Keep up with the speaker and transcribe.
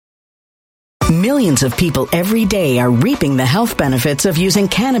Millions of people every day are reaping the health benefits of using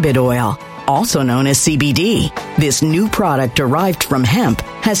cannabis oil, also known as CBD. This new product derived from hemp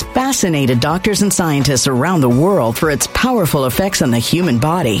has fascinated doctors and scientists around the world for its powerful effects on the human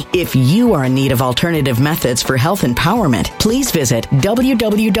body. If you are in need of alternative methods for health empowerment, please visit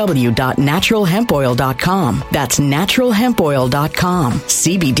www.naturalhempoil.com. That's naturalhempoil.com.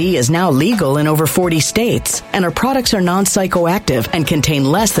 CBD is now legal in over 40 states, and our products are non-psychoactive and contain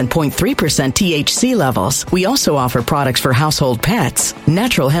less than 0.3% THC levels. We also offer products for household pets.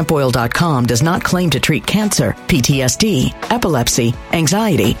 Naturalhempoil.com does not claim to treat cancer, PTSD, epilepsy,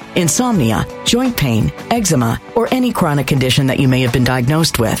 anxiety, insomnia, joint pain, eczema, or any chronic condition that you may have been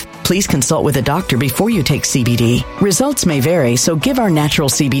diagnosed with. Please consult with a doctor before you take CBD. Results may vary, so give our natural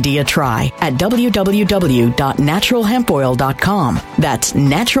CBD a try at www.naturalhempoil.com. That's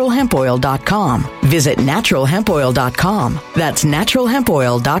naturalhempoil.com. Visit naturalhempoil.com. That's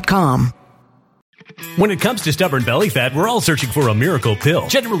naturalhempoil.com. When it comes to stubborn belly fat, we're all searching for a miracle pill.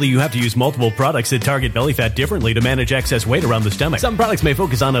 Generally, you have to use multiple products that target belly fat differently to manage excess weight around the stomach. Some products may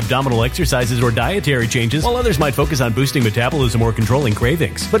focus on abdominal exercises or dietary changes, while others might focus on boosting metabolism or controlling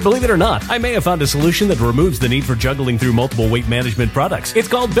cravings. But believe it or not, I may have found a solution that removes the need for juggling through multiple weight management products. It's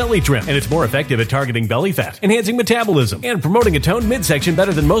called Belly Trim, and it's more effective at targeting belly fat, enhancing metabolism, and promoting a toned midsection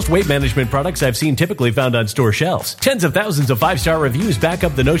better than most weight management products I've seen typically found on store shelves. Tens of thousands of 5-star reviews back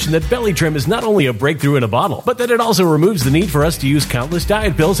up the notion that Belly Trim is not only a breakthrough in a bottle, but that it also removes the need for us to use countless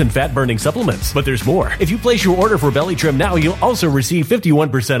diet pills and fat-burning supplements. But there's more. If you place your order for Belly Trim now, you'll also receive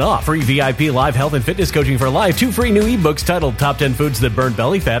 51% off, free VIP live health and fitness coaching for life, 2 free new ebooks titled Top 10 Foods That Burn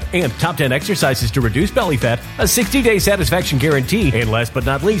Belly Fat and Top 10 Exercises to Reduce Belly Fat, a 60-day satisfaction guarantee, and last but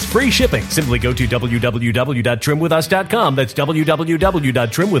not least, free shipping. Simply go to www.trimwithus.com. That's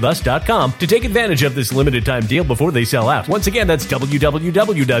www.trimwithus.com to take advantage of this limited time deal before they sell out. Once again, that's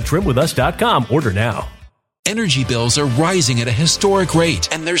www.trimwithus.com. Order now. Energy bills are rising at a historic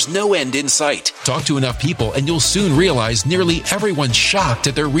rate, and there's no end in sight. Talk to enough people, and you'll soon realize nearly everyone's shocked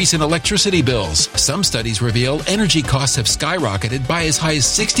at their recent electricity bills. Some studies reveal energy costs have skyrocketed by as high as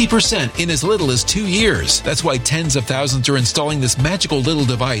 60% in as little as 2 years. That's why tens of thousands are installing this magical little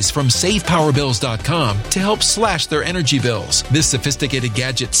device from SavePowerBills.com to help slash their energy bills. This sophisticated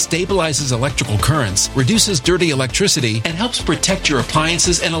gadget stabilizes electrical currents, reduces dirty electricity, and helps protect your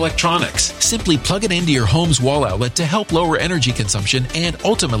appliances and electronics. Simply plug it into your home's wall outlet to help lower energy consumption and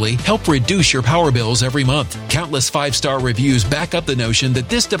ultimately help reduce your power bills every month. Countless 5-star reviews back up the notion that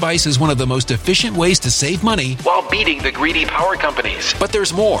this device is one of the most efficient ways to save money while beating the greedy power companies. But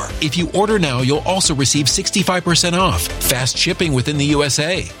there's more. If you order now, you'll also receive 65% off, fast shipping within the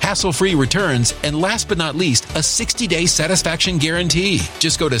USA, hassle-free returns, and last but not least, a 60-day satisfaction guarantee.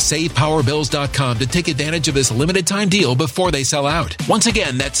 Just go to SavePowerBills.com to take advantage of this limited time deal before they sell out. Once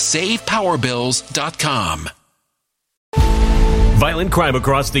again, that's SavePowerBills.com. Violent crime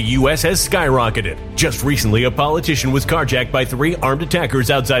across the U.S. has skyrocketed. Just recently, a politician was carjacked by 3 armed attackers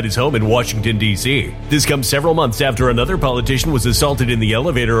outside his home in Washington, D.C. This comes several months after another politician was assaulted in the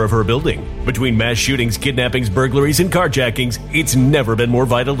elevator of her building. Between mass shootings, kidnappings, burglaries, and carjackings, it's never been more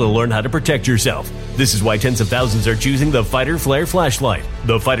vital to learn how to protect yourself. This is why tens of thousands are choosing the Fighter Flare flashlight.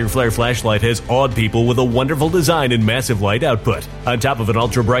 The Fighter Flare flashlight has awed people with a wonderful design and massive light output. On top of an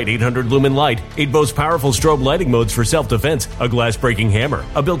ultra-bright 800-lumen light, it boasts powerful strobe lighting modes for self-defense, a glass-breaking hammer,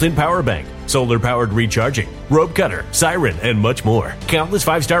 a built-in power bank, solar-powered recharging, rope cutter, siren, and much more. Countless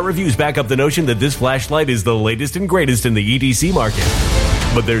 5-star reviews back up the notion that this flashlight is the latest and greatest in the EDC market.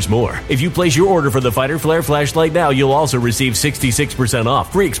 But there's more. If you place your order for the Fighter Flare flashlight now, you'll also receive 66%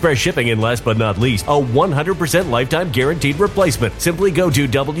 off, free express shipping, and last but not least, a 100% lifetime guaranteed replacement. Simply go to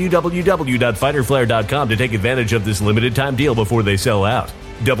www.fighterflare.com to take advantage of this limited time deal before they sell out.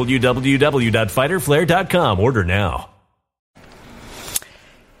 www.fighterflare.com. Order now.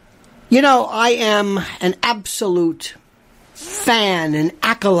 You know, I am an absolute fan and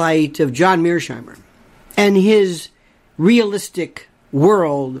acolyte of John Mearsheimer and his realistic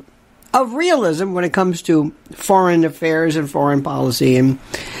world of realism when it comes to foreign affairs and foreign policy and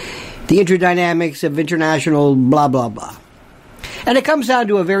the interdynamics of international blah, blah, blah. And it comes down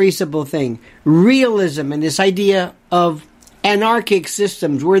to a very simple thing. Realism and this idea of anarchic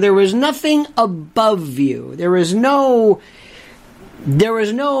systems where there was nothing above you. There was no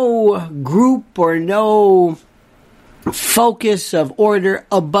group or no focus of order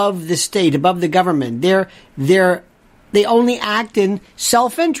above the state, above the government. They only act in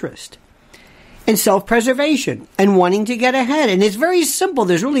self-interest and self-preservation and wanting to get ahead. And it's very simple.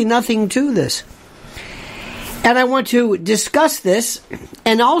 There's really nothing to this. And I want to discuss this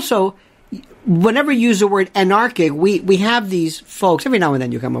and also whenever you use the word anarchic, we have these folks, every now and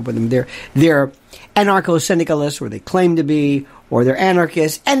then you come up with them, they're anarcho-syndicalists, or they claim to be, or they're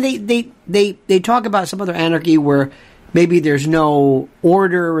anarchists, and they talk about some other anarchy where maybe there's no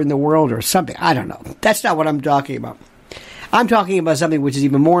order in the world or something. I don't know. That's not what I'm talking about. I'm talking about something which is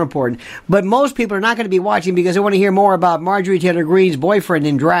even more important. But most people are not going to be watching because they want to hear more about Marjorie Taylor Greene's boyfriend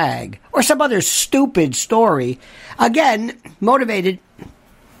in drag or some other stupid story. Again, motivated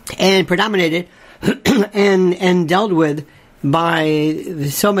and predominated and dealt with by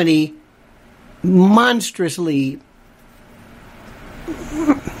so many monstrously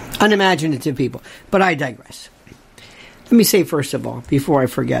unimaginative people. But I digress. Let me say, first of all, before I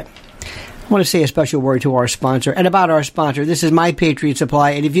forget, I want to say a special word to our sponsor. And about our sponsor, this is My Patriot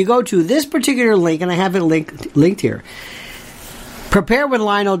Supply. And if you go to this particular link, and I have it linked here,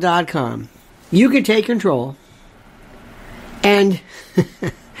 preparewithlionel.com, you can take control. And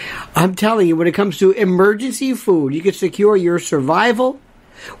I'm telling you, when it comes to emergency food, you can secure your survival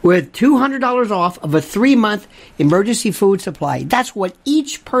with $200 off of a 3-month emergency food supply. That's what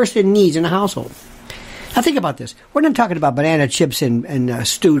each person needs in a household. Now think about this. We're not talking about banana chips and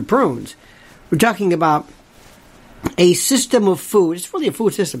stewed prunes. We're talking about a system of food. It's really a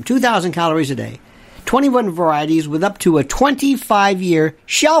food system. 2,000 calories a day. 21 varieties with up to a 25-year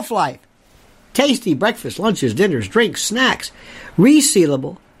shelf life. Tasty breakfast, lunches, dinners, drinks, snacks.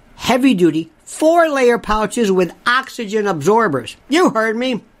 Resealable, heavy-duty, 4-layer pouches with oxygen absorbers. You heard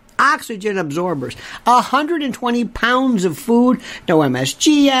me. Oxygen absorbers. 120 pounds of food, no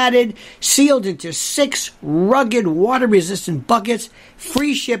MSG added, sealed into 6 rugged water-resistant buckets,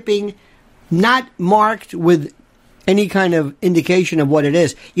 free shipping, not marked with any kind of indication of what it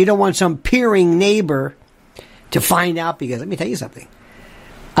is. You don't want some peering neighbor to find out, because let me tell you something.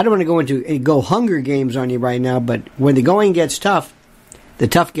 I don't want to go into go Hunger Games on you right now, but when the going gets tough, the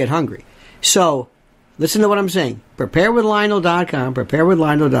tough get hungry. So, listen to what I'm saying. Preparewithlionel.com,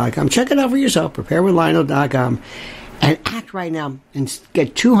 preparewithlionel.com. Check it out for yourself, preparewithlionel.com, and act right now and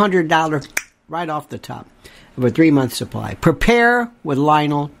get $200 right off the top of a 3-month supply.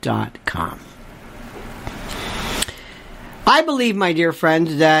 Preparewithlionel.com. I believe, my dear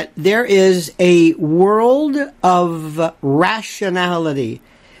friends, that there is a world of rationality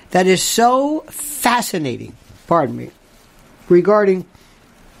that is so fascinating, regarding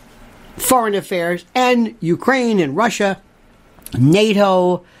foreign affairs and Ukraine and Russia,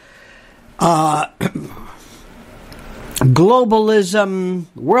 NATO, globalism,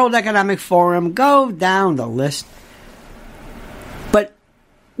 World Economic Forum, go down the list. But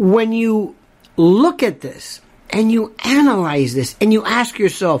when you look at this and you analyze this and you ask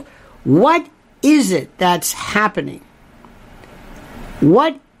yourself, what is it that's happening?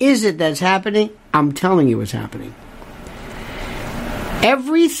 What is it that's happening? I'm telling you what's happening.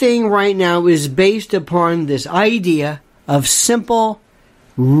 Everything right now is based upon this idea of simple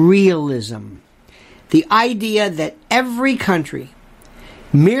realism. The idea that every country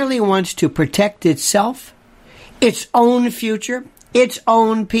merely wants to protect itself, its own future, its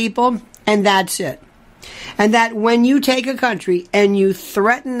own people, and that's it. And that when you take a country and you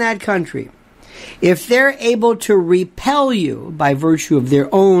threaten that country, if they're able to repel you by virtue of their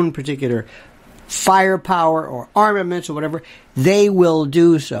own particular firepower or armaments or whatever, they will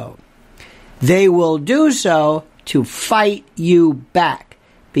do so. They will do so to fight you back,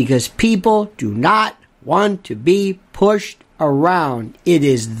 because people do not want to be pushed around. It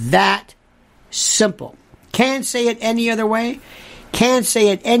is that simple. Can't say it any other way. Can't say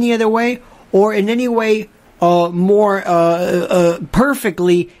it any other way, or in any way more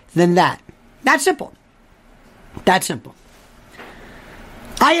perfectly than that. That simple. That simple.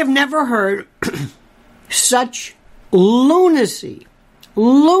 I have never heard such lunacy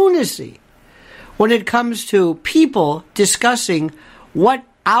when it comes to people discussing what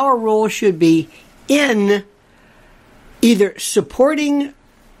our role should be in either supporting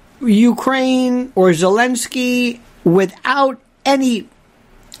Ukraine or Zelensky without any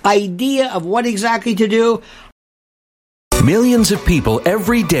idea of what exactly to do. Millions of people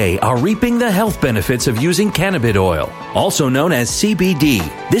every day are reaping the health benefits of using cannabis oil, also known as CBD.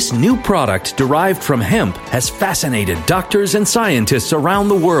 This new product derived from hemp has fascinated doctors and scientists around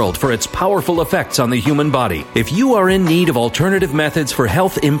the world for its powerful effects on the human body. If you are in need of alternative methods for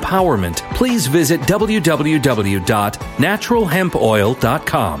health empowerment, please visit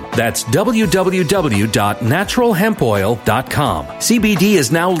www.naturalhempoil.com. That's www.naturalhempoil.com. CBD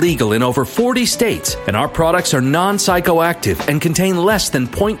is now legal in over 40 states, and our products are non-psychoactive psychoactive and contain less than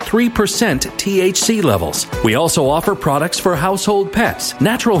 0.3% THC levels. We also offer products for household pets.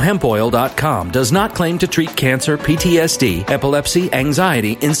 NaturalHempOil.com does not claim to treat cancer, PTSD, epilepsy,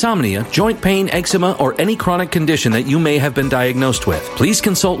 anxiety, insomnia, joint pain, eczema, or any chronic condition that you may have been diagnosed with. Please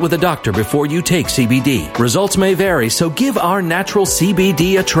consult with a doctor before you take CBD. Results may vary, so give our natural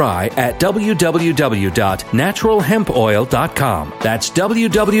CBD a try at www.naturalhempoil.com. That's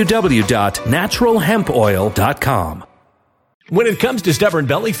www.naturalhempoil.com. When it comes to stubborn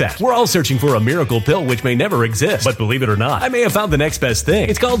belly fat, we're all searching for a miracle pill which may never exist. But believe it or not, I may have found the next best thing.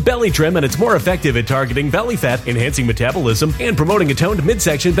 It's called Belly Trim, and it's more effective at targeting belly fat, enhancing metabolism, and promoting a toned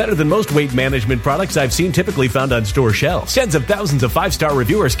midsection better than most weight management products I've seen typically found on store shelves. Tens of thousands of 5-star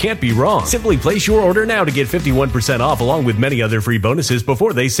reviewers can't be wrong. Simply place your order now to get 51% off along with many other free bonuses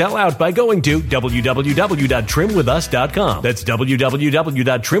before they sell out by going to www.trimwithus.com. That's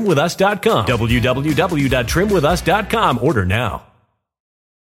www.trimwithus.com. www.trimwithus.com. Order now.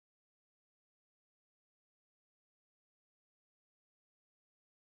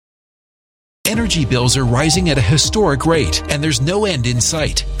 Energy bills are rising at a historic rate, and there's no end in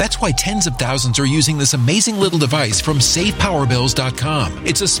sight. That's why tens of thousands are using this amazing little device from SavePowerBills.com.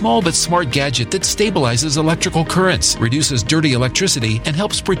 It's a small but smart gadget that stabilizes electrical currents, reduces dirty electricity, and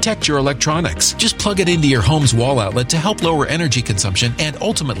helps protect your electronics. Just plug it into your home's wall outlet to help lower energy consumption and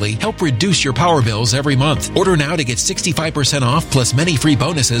ultimately help reduce your power bills every month. Order now to get 65% off plus many free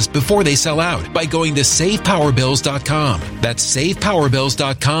bonuses before they sell out by going to SavePowerBills.com. That's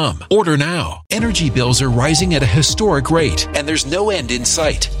SavePowerBills.com. Order now. Energy bills are rising at a historic rate, and there's no end in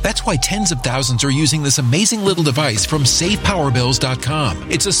sight. That's why tens of thousands are using this amazing little device from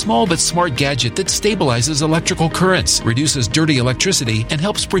SavePowerBills.com. It's a small but smart gadget that stabilizes electrical currents, reduces dirty electricity, and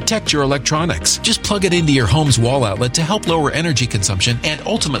helps protect your electronics. Just plug it into your home's wall outlet to help lower energy consumption and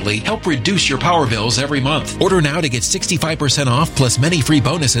ultimately help reduce your power bills every month. Order now to get 65% off plus many free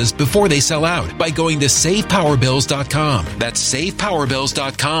bonuses before they sell out by going to SavePowerBills.com. That's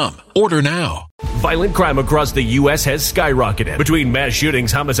SavePowerBills.com. Order now. Violent crime across the U.S. has skyrocketed. Between mass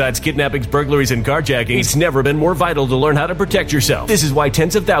shootings, homicides, kidnappings, burglaries, and carjacking, it's never been more vital to learn how to protect yourself. This is why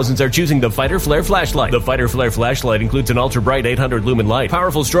tens of thousands are choosing the Fighter Flare flashlight. The Fighter Flare flashlight includes an ultra-bright 800 lumen light,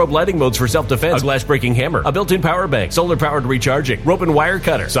 powerful strobe lighting modes for self-defense, a glass-breaking hammer, a built-in power bank, solar-powered recharging, rope and wire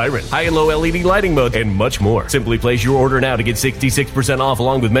cutter, siren, high and low LED lighting mode, and much more. Simply place your order now to get 66% off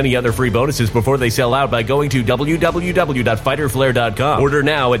along with many other free bonuses before they sell out by going to www.fighterflare.com. Order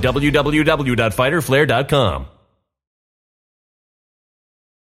now at www.fighterflare.com.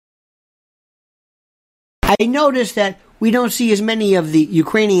 I noticed that we don't see as many of the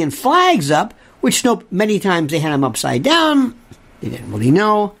Ukrainian flags up, which many times they had them upside down. They didn't really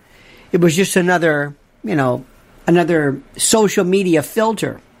know. It was just another social media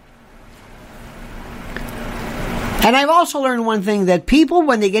filter. And I've also learned one thing, that people,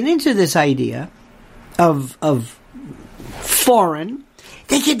 when they get into this idea of foreign,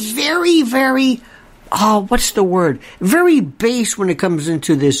 they get very, very, very base when it comes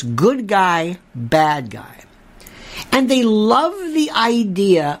into this good guy, bad guy. And they love the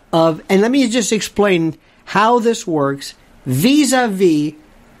idea of, and let me just explain how this works vis-a-vis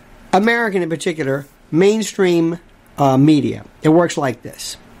American in particular, mainstream media. It works like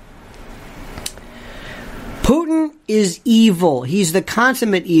this. Putin is evil. He's the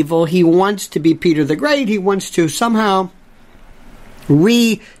consummate evil. He wants to be Peter the Great. He wants to somehow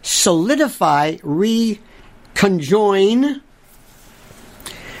re-solidify, reconjoin,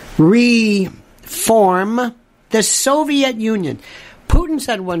 reform the Soviet Union. Putin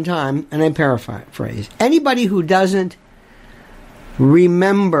said one time, and I paraphrase, anybody who doesn't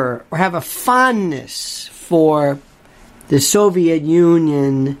remember or have a fondness for the Soviet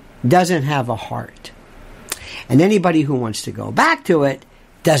Union doesn't have a heart. And anybody who wants to go back to it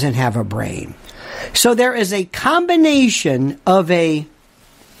doesn't have a brain. So there is a combination of an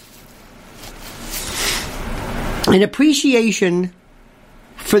appreciation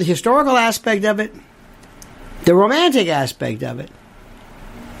for the historical aspect of it, the romantic aspect of it,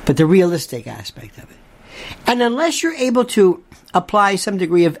 but the realistic aspect of it. And unless you're able to apply some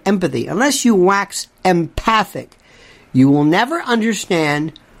degree of empathy, unless you wax empathic, you will never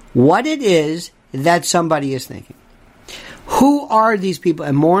understand what it is that somebody is thinking. Who are these people?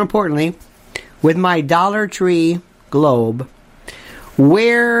 And more importantly, with my Dollar Tree globe,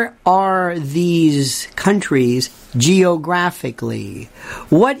 where are these countries geographically?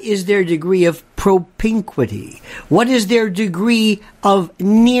 What is their degree of propinquity? What is their degree of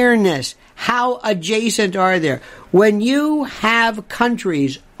nearness? How adjacent are they? When you have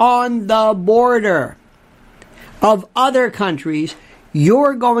countries on the border of other countries,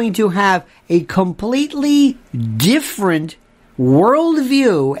 you're going to have a completely different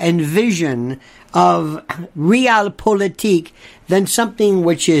worldview and vision of realpolitik than something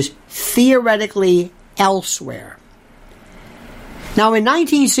which is theoretically elsewhere. Now, in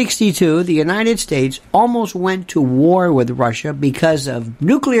 1962, the United States almost went to war with Russia because of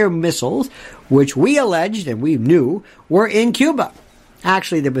nuclear missiles, which we alleged and we knew were in Cuba.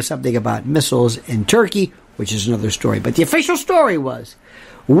 Actually, there was something about missiles in Turkey, which is another story. But the official story was,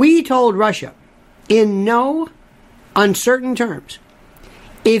 we told Russia, in no uncertain terms,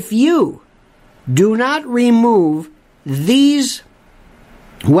 if you do not remove these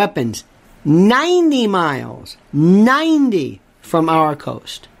weapons 90 miles, 90 from our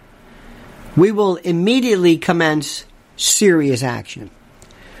coast, we will immediately commence serious action.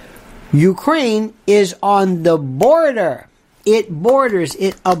 Ukraine is on the border. It borders,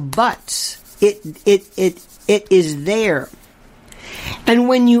 it abuts, it is there. And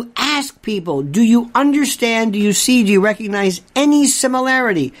when you ask people, do you understand, do you see, do you recognize any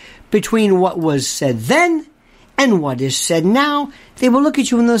similarity between what was said then and what is said now, they will look at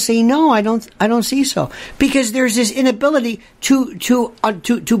you and they'll say, no, I don't see so. Because there's this inability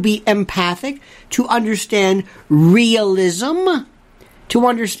to be empathic, to understand realism, to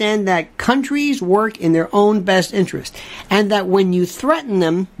understand that countries work in their own best interest, and that when you threaten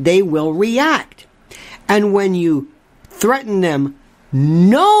them, they will react. And when you threaten them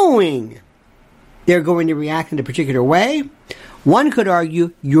knowing they're going to react in a particular way, one could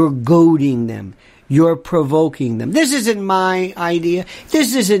argue you're goading them. You're provoking them. This isn't my idea.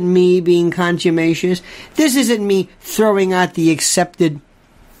 This isn't me being contumacious. This isn't me throwing out the accepted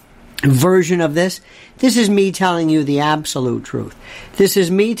version of this. This is me telling you the absolute truth. This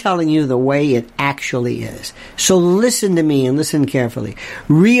is me telling you the way it actually is. So listen to me and listen carefully.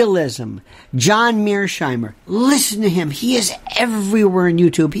 Realism. John Mearsheimer. Listen to him. He is everywhere on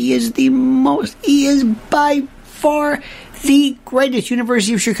YouTube. He is by far the greatest.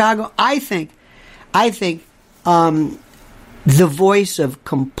 University of Chicago, I think the voice of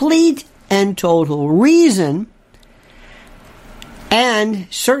complete and total reason, and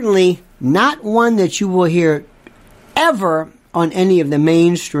certainly not one that you will hear ever on any of the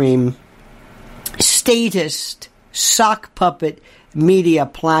mainstream statist, sock puppet media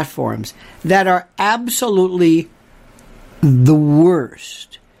platforms that are absolutely the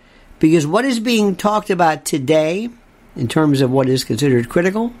worst. Because what is being talked about today, in terms of what is considered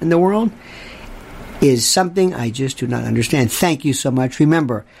critical in the world, is something I just do not understand. Thank you so much.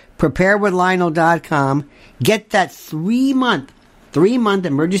 Remember, preparewithlionel.com. Get that 3-month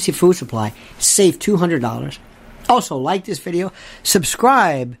emergency food supply. Save $200. Also, like this video,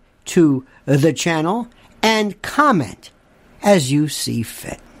 subscribe to the channel, and comment as you see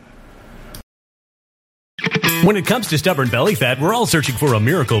fit. When it comes to stubborn belly fat, we're all searching for a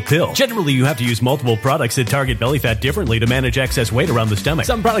miracle pill. Generally, you have to use multiple products that target belly fat differently to manage excess weight around the stomach.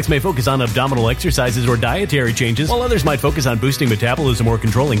 Some products may focus on abdominal exercises or dietary changes, while others might focus on boosting metabolism or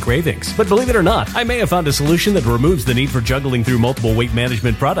controlling cravings. But believe it or not, I may have found a solution that removes the need for juggling through multiple weight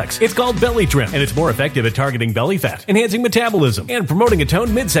management products. It's called Belly Trim, and it's more effective at targeting belly fat, enhancing metabolism, and promoting a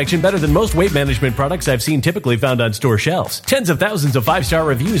toned midsection better than most weight management products I've seen typically found on store shelves. Tens of thousands of 5-star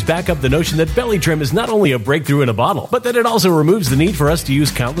reviews back up the notion that Belly Trim is not only a breakthrough in a bottle, but that it also removes the need for us to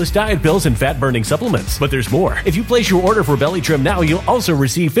use countless diet pills and fat-burning supplements. But there's more. If you place your order for Belly Trim now, you'll also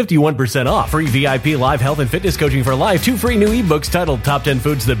receive 51% off, free VIP live health and fitness coaching for life, 2 free new ebooks titled Top 10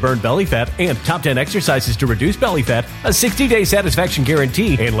 Foods That Burn Belly Fat and Top 10 Exercises to Reduce Belly Fat, a 60-day satisfaction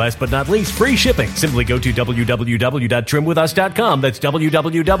guarantee, and last but not least, free shipping. Simply go to www.trimwithus.com. That's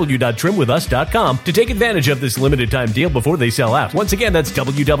www.trimwithus.com to take advantage of this limited time deal before they sell out. Once again, that's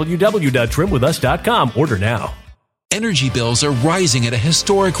www.trimwithus.com. Order now. Energy bills are rising at a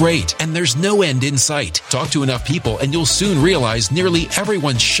historic rate, and there's no end in sight. Talk to enough people, and you'll soon realize nearly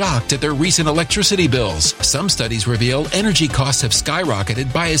everyone's shocked at their recent electricity bills. Some studies reveal energy costs have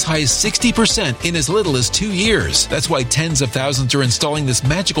skyrocketed by as high as 60% in as little as 2 years. That's why tens of thousands are installing this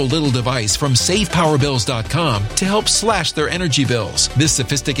magical little device from SavePowerBills.com to help slash their energy bills. This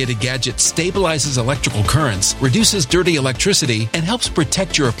sophisticated gadget stabilizes electrical currents, reduces dirty electricity, and helps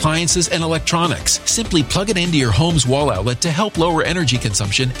protect your appliances and electronics. Simply plug it into your home's wall outlet to help lower energy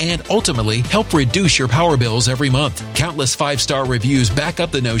consumption and ultimately help reduce your power bills every month. Countless 5-star reviews back up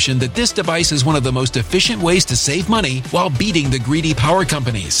the notion that this device is one of the most efficient ways to save money while beating the greedy power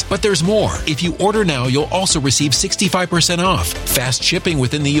companies. But there's more. If you order now, you'll also receive 65% off, fast shipping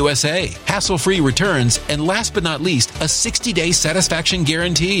within the USA, hassle-free returns, and last but not least, a 60-day satisfaction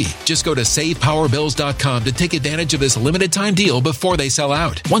guarantee. Just go to SavePowerBills.com to take advantage of this limited time deal before they sell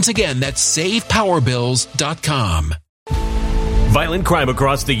out. Once again, that's SavePowerBills.com. Violent crime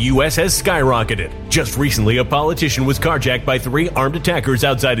across the U.S. has skyrocketed. Just recently, a politician was carjacked by 3 armed attackers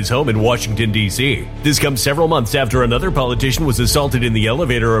outside his home in Washington, D.C. This comes several months after another politician was assaulted in the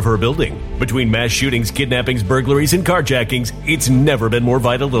elevator of her building. Between mass shootings, kidnappings, burglaries, and carjackings, it's never been more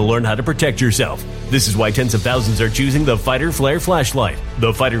vital to learn how to protect yourself. This is why tens of thousands are choosing the Fighter Flare flashlight.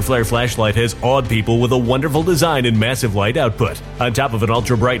 The Fighter Flare flashlight has awed people with a wonderful design and massive light output. On top of an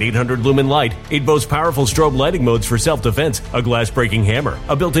ultra-bright 800 lumen light, it boasts powerful strobe lighting modes for self-defense, a glass-breaking hammer,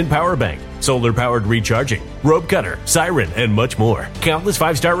 a built-in power bank, solar-powered recharging, rope cutter, siren, and much more. Countless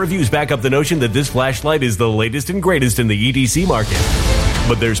 5-star reviews back up the notion that this flashlight is the latest and greatest in the EDC market.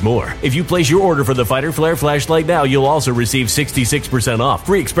 But there's more. If you place your order for the Fighter Flare flashlight now, you'll also receive 66% off,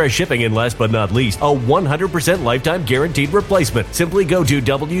 free express shipping, and last but not least, a 100% lifetime guaranteed replacement. Simply go to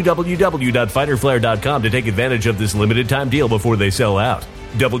www.fighterflare.com to take advantage of this limited time deal before they sell out.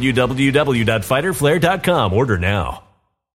 www.fighterflare.com. Order now.